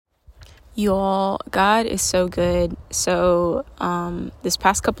Y'all, God is so good. So, this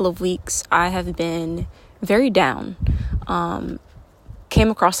past couple of weeks, I have been very down. Came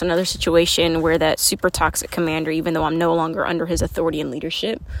across another situation where that super toxic commander, even though I'm no longer under his authority and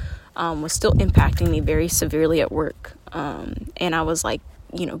leadership, was still impacting me very severely at work. And I was like,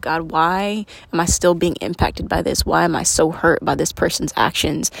 God, why am I still being impacted by this? Why am I so hurt by this person's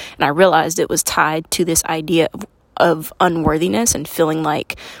actions? And I realized it was tied to this idea of unworthiness and feeling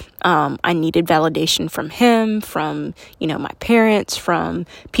like I needed validation from him, from, my parents, from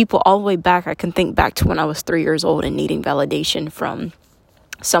people all the way back. I can think back to when I was 3 years old and needing validation from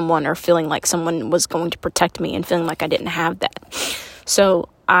someone, or feeling like someone was going to protect me and feeling like I didn't have that. So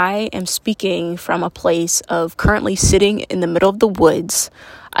I am speaking from a place of currently sitting in the middle of the woods.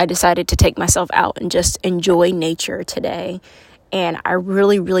 I decided to take myself out and just enjoy nature today. And I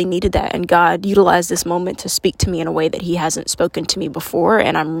really, really needed that. And God utilized this moment to speak to me in a way that he hasn't spoken to me before.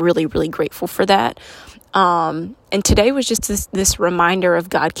 And I'm really, really grateful for that. And today was just this reminder of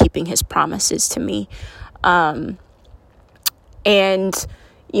God keeping his promises to me.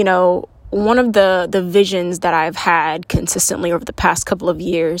 One of the visions that I've had consistently over the past couple of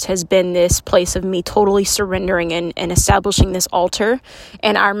years has been this place of me totally surrendering and establishing this altar.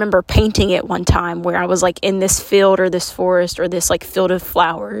 And I remember painting it one time where I was like in this field or this forest or this like field of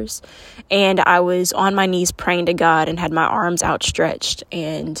flowers. And I was on my knees praying to God and had my arms outstretched.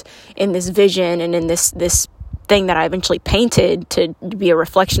 And in this vision and in this thing that I eventually painted to be a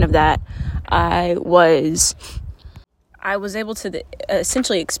reflection of that, I was able to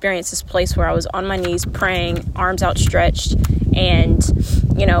essentially experience this place where I was on my knees praying, arms outstretched, and,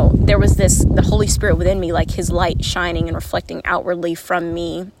 there was the Holy Spirit within me, like his light shining and reflecting outwardly from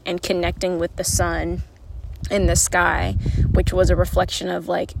me and connecting with the sun in the sky, which was a reflection of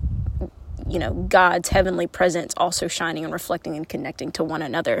God's heavenly presence also shining and reflecting and connecting to one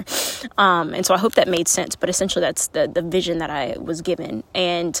another. And so I hope that made sense, but essentially that's the vision that I was given.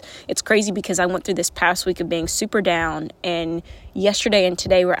 And it's crazy because I went through this past week of being super down, and yesterday and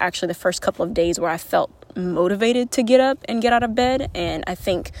today were actually the first couple of days where I felt motivated to get up and get out of bed. And I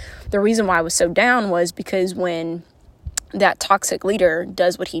think the reason why I was so down was because when that toxic leader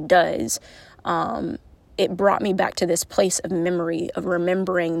does what he does, it brought me back to this place of memory, of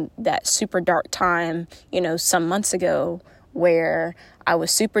remembering that super dark time, some months ago, where I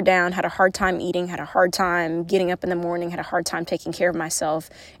was super down, had a hard time eating, had a hard time getting up in the morning, had a hard time taking care of myself.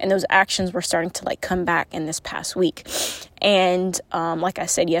 And those actions were starting to come back in this past week. And like I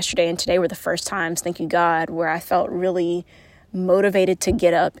said, yesterday and today were the first times, thank you God, where I felt really motivated to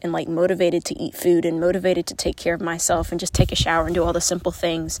get up and motivated to eat food and motivated to take care of myself and just take a shower and do all the simple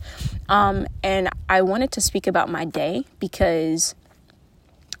things. And I wanted to speak about my day because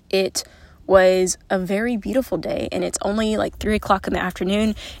it was a very beautiful day, and it's only 3:00 in the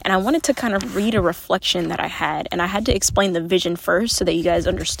afternoon. And I wanted to kind of read a reflection that I had, and I had to explain the vision first so that you guys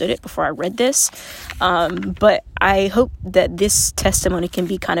understood it before I read this. But I hope that this testimony can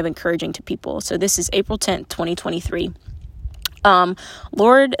be kind of encouraging to people. So this is April 10th, 2023.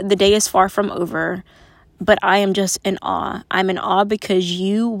 Lord, the day is far from over, but I am just in awe. I'm in awe because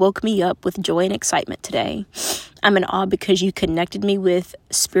you woke me up with joy and excitement today. I'm in awe because you connected me with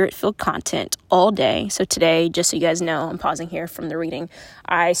spirit-filled content all day. So today, just so you guys know, I'm pausing here from the reading.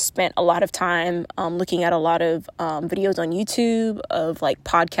 I spent a lot of time looking at a lot of videos on YouTube of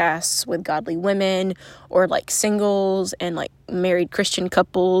podcasts with godly women, or singles and married Christian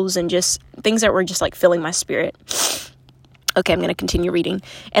couples, and just things that were just filling my spirit. Okay, I'm going to continue reading.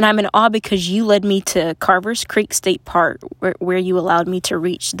 And I'm in awe because you led me to Carver's Creek State Park, where you allowed me to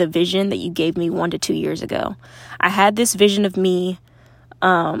reach the vision that you gave me 1 to 2 years ago. I had this vision of me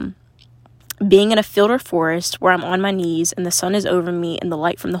being in a field or forest where I'm on my knees and the sun is over me and the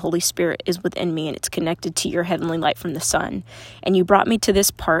light from the Holy Spirit is within me and it's connected to your heavenly light from the sun. And you brought me to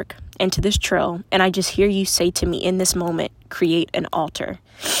this park and to this trail, and I just hear you say to me in this moment, create an altar.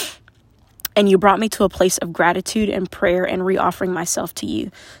 And you brought me to a place of gratitude and prayer and re-offering myself to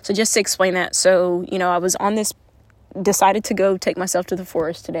you. So just to explain that. So, I was on this, decided to go take myself to the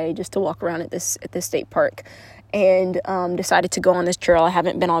forest today just to walk around at this state park, and decided to go on this trail I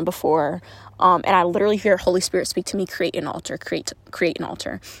haven't been on before. And I literally hear Holy Spirit speak to me, create an altar, create an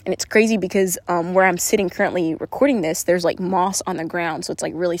altar. And it's crazy because where I'm sitting currently recording this, there's moss on the ground. So it's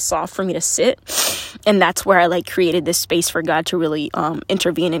really soft for me to sit. And that's where I created this space for God to really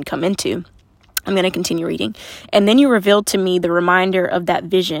intervene and come into. I'm going to continue reading. And then you revealed to me the reminder of that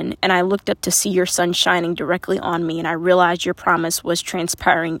vision, and I looked up to see your sun shining directly on me, and I realized your promise was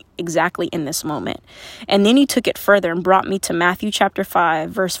transpiring exactly in this moment. And then you took it further and brought me to Matthew chapter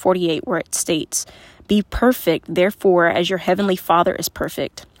 5, verse 48, where it states, "Be perfect, therefore, as your heavenly Father is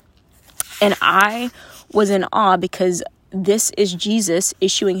perfect." And I was in awe because this is Jesus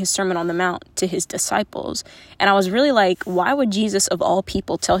issuing his Sermon on the Mount to his disciples. And I was really like, why would Jesus of all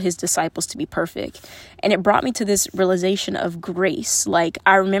people tell his disciples to be perfect? And it brought me to this realization of grace. Like,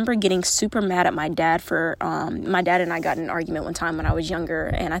 I remember getting super mad at my dad for, my dad and I got in an argument one time when I was younger.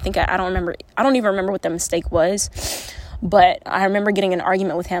 And I think I don't even remember what the mistake was. But I remember getting in an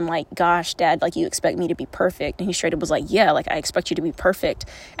argument with him, like, gosh, Dad, like, you expect me to be perfect. And he straight up was like, yeah, like, I expect you to be perfect.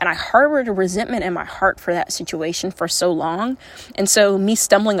 And I harbored a resentment in my heart for that situation for so long. And so me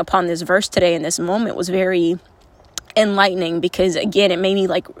stumbling upon this verse today in this moment was very enlightening, because again, it made me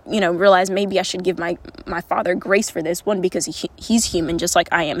like, realize maybe I should give my father grace for this one, because he's human just like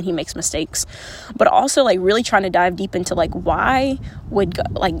I am, and he makes mistakes. But also like really trying to dive deep into like, why would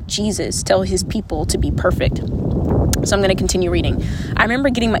Jesus tell his people to be perfect? So I'm going to continue reading. I remember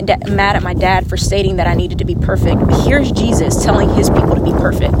getting mad at my dad for stating that I needed to be perfect. But here's Jesus telling his people to be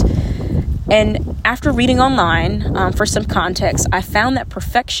perfect. And after reading online, for some context, I found that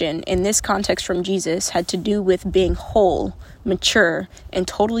perfection in this context from Jesus had to do with being whole, mature, and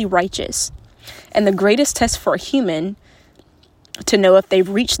totally righteous. And the greatest test for a human to know if they've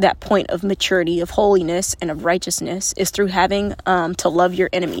reached that point of maturity, of holiness, and of righteousness is through having to love your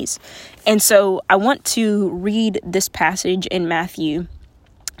enemies. And so I want to read this passage in Matthew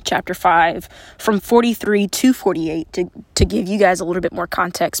chapter 5 from 43 to 48 to give you guys a little bit more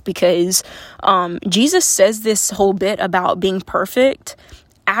context, because Jesus says this whole bit about being perfect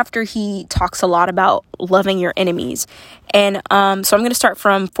after he talks a lot about loving your enemies. And so I'm going to start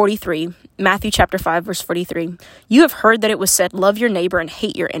from 43, Matthew chapter 5, verse 43. You have heard that it was said, love your neighbor and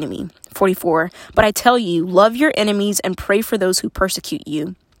hate your enemy. 44, but I tell you, love your enemies and pray for those who persecute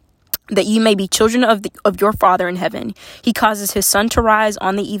you, that you may be children of your Father in heaven. He causes his sun to rise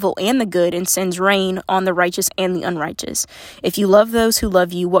on the evil and the good, and sends rain on the righteous and the unrighteous. If you love those who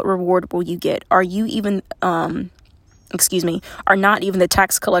love you, what reward will you get? Are not even the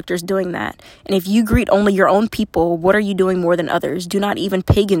tax collectors doing that? And if you greet only your own people, what are you doing more than others? Do not even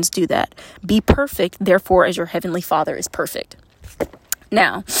pagans do that? Be perfect, therefore, as your heavenly Father is perfect.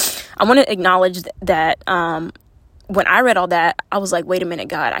 Now, I want to acknowledge that when I read all that, I was like, wait a minute,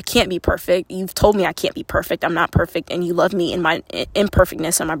 God, I can't be perfect. You've told me I can't be perfect. I'm not perfect. And you love me in my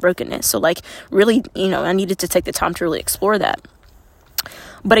imperfectness and my brokenness. So like, really, I needed to take the time to really explore that.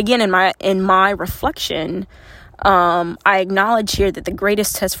 But again, in my reflection, I acknowledge here that the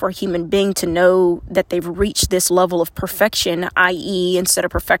greatest test for a human being to know that they've reached this level of perfection, i.e., instead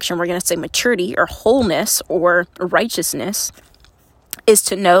of perfection, we're going to say maturity or wholeness or righteousness, is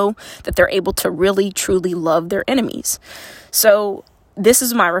to know that they're able to really, truly love their enemies. So this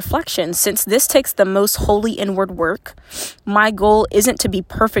is my reflection. Since this takes the most holy inward work, my goal isn't to be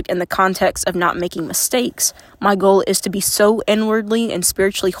perfect in the context of not making mistakes. My goal is to be so inwardly and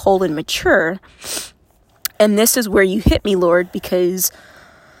spiritually whole and mature. And this is where you hit me, Lord, because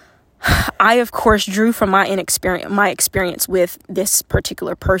I, of course, drew from my experience with this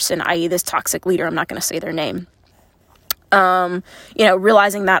particular person, i.e. this toxic leader. I'm not going to say their name.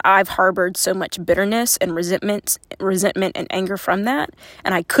 Realizing that I've harbored so much bitterness and resentment and anger from that.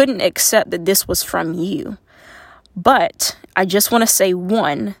 And I couldn't accept that this was from you. But I just want to say,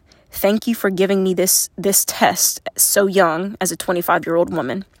 one, thank you for giving me this test so young as a 25-year-old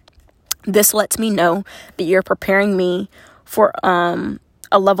woman. This lets me know that you're preparing me for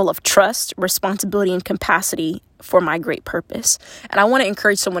a level of trust, responsibility, and capacity for my great purpose. And I want to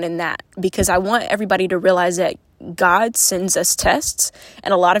encourage someone in that, because I want everybody to realize that God sends us tests,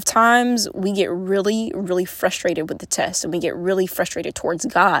 and a lot of times we get really, really frustrated with the test, and we get really frustrated towards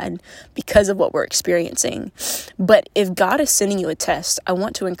God because of what we're experiencing. But if God is sending you a test, I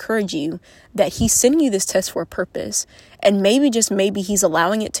want to encourage you that he's sending you this test for a purpose, and maybe, just maybe, he's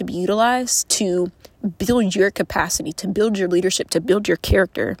allowing it to be utilized to build your capacity, to build your leadership, to build your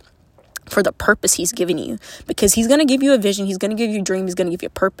character for the purpose he's giving you. Because he's going to give you a vision, he's going to give you a dream, he's going to give you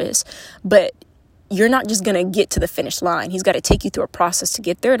a purpose, but you're not just going to get to the finish line. He's got to take you through a process to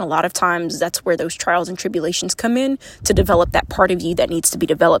get there. And a lot of times that's where those trials and tribulations come in, to develop that part of you that needs to be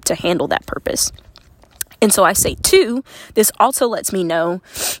developed to handle that purpose. And so I say, two, this also lets me know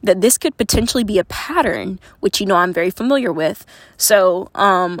that this could potentially be a pattern, which, I'm very familiar with. So,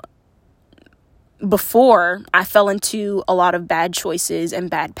 before I fell into a lot of bad choices and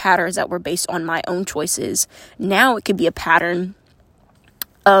bad patterns that were based on my own choices. Now it could be a pattern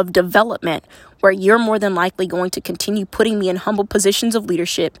of development where you're more than likely going to continue putting me in humble positions of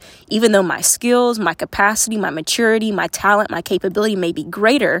leadership, even though my skills, my capacity, my maturity, my talent, my capability may be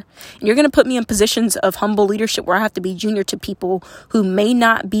greater. And you're going to put me in positions of humble leadership where I have to be junior to people who may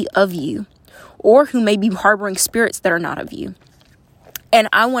not be of you, or who may be harboring spirits that are not of you. And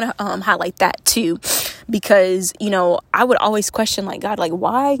I want to highlight that too, because, I would always question, like, God, like,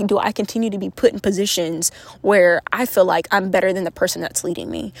 why do I continue to be put in positions where I feel like I'm better than the person that's leading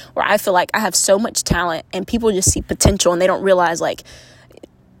me, where I feel like I have so much talent and people just see potential and they don't realize, like,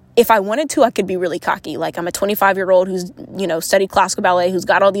 if I wanted to, I could be really cocky. Like, I'm a 25-year-old who's, studied classical ballet, who's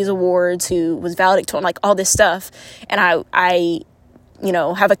got all these awards, who was valedictorian, like all this stuff. And I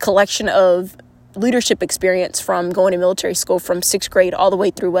have a collection of leadership experience from going to military school from 6th grade all the way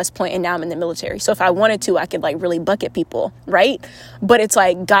through West Point, and now I'm in the military. So if I wanted to, I could like really bucket people, right? But it's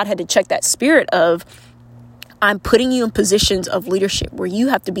like God had to check that spirit of, I'm putting you in positions of leadership where you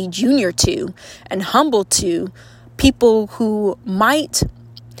have to be junior to and humble to people who might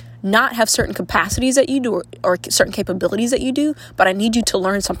not have certain capacities that you do or certain capabilities that you do, but I need you to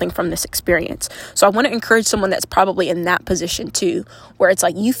learn something from this experience. So I want to encourage someone that's probably in that position too, where it's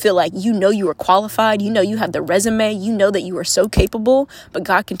like you feel like you are qualified, you have the resume, that you are so capable, but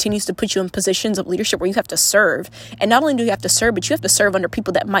God continues to put you in positions of leadership where you have to serve. And not only do you have to serve, but you have to serve under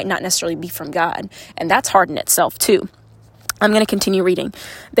people that might not necessarily be from God. And that's hard in itself too. I'm going to continue reading.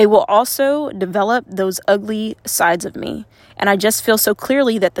 They will also develop those ugly sides of me. And I just feel so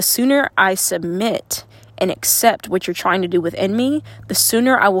clearly that the sooner I submit and accept what you're trying to do within me, the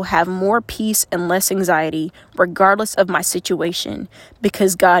sooner I will have more peace and less anxiety, regardless of my situation.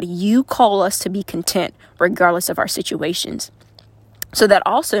 Because God, you call us to be content regardless of our situations. So that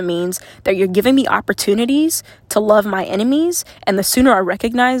also means that you're giving me opportunities to love my enemies. And the sooner I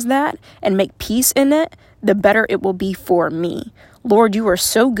recognize that and make peace in it, the better it will be for me. Lord, you are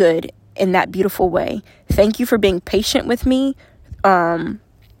so good in that beautiful way. Thank you for being patient with me through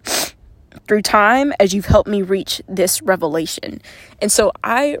time as you've helped me reach this revelation. And so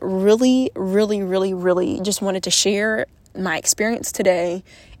I really, really, really, really just wanted to share my experience today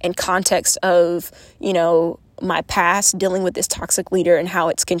in context of, my past dealing with this toxic leader and how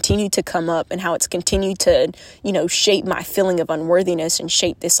it's continued to come up and how it's continued to, shape my feeling of unworthiness and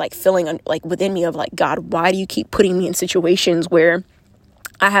shape this like feeling like within me of like, God, why do you keep putting me in situations where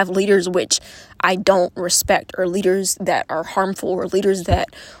I have leaders which I don't respect, or leaders that are harmful, or leaders that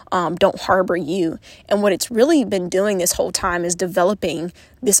don't harbor you. And what it's really been doing this whole time is developing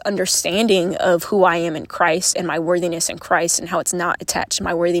this understanding of who I am in Christ and my worthiness in Christ, and how it's not attached.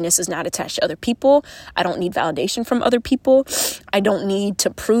 My worthiness is not attached to other people. I don't need validation from other people. I don't need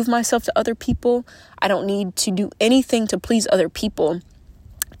to prove myself to other people. I don't need to do anything to please other people.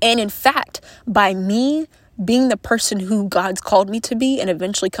 And in fact, by me being the person who God's called me to be, and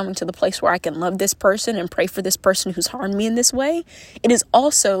eventually coming to the place where I can love this person and pray for this person who's harmed me in this way, it is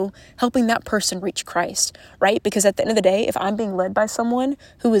also helping that person reach Christ, right? Because at the end of the day, if I'm being led by someone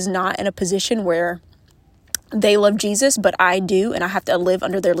who is not in a position where they love Jesus, but I do, and I have to live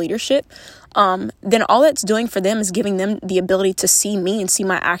under their leadership, then all that's doing for them is giving them the ability to see me and see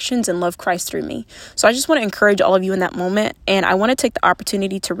my actions and love Christ through me. So I just want to encourage all of you in that moment, and I want to take the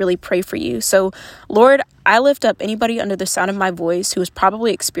opportunity to really pray for you. So Lord, I lift up anybody under the sound of my voice who is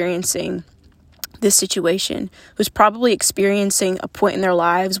probably experiencing this situation, who's probably experiencing a point in their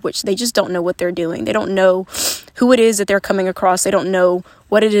lives which they just don't know what they're doing. They don't know who it is that they're coming across. They don't know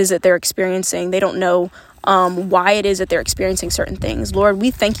what it is that they're experiencing. They don't know why it is that they're experiencing certain things. Lord, we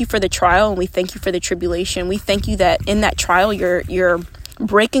thank you for the trial, and we thank you for the tribulation. We thank you that in that trial, you're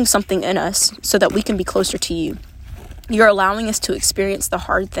breaking something in us so that we can be closer to you. You're allowing us to experience the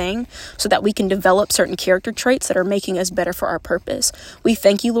hard thing so that we can develop certain character traits that are making us better for our purpose. We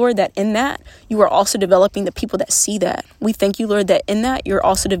thank you, Lord, that in that you are also developing the people that see that. We thank you, Lord, that in that you're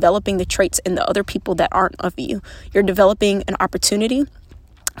also developing the traits in the other people that aren't of you. You're developing an opportunity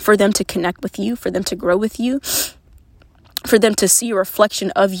for them to connect with you, for them to grow with you, for them to see a reflection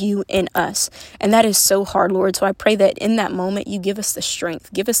of you in us. And that is so hard, Lord. So I pray that in that moment, you give us the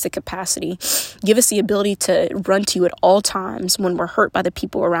strength, give us the capacity, give us the ability to run to you at all times when we're hurt by the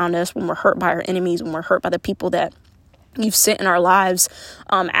people around us, when we're hurt by our enemies, when we're hurt by the people that you've sent in our lives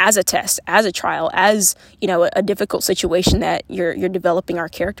as a test, as a trial, as, a difficult situation that you're developing our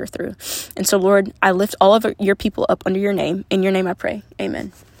character through. And so, Lord, I lift all of your people up under your name. In your name I pray.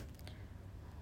 Amen.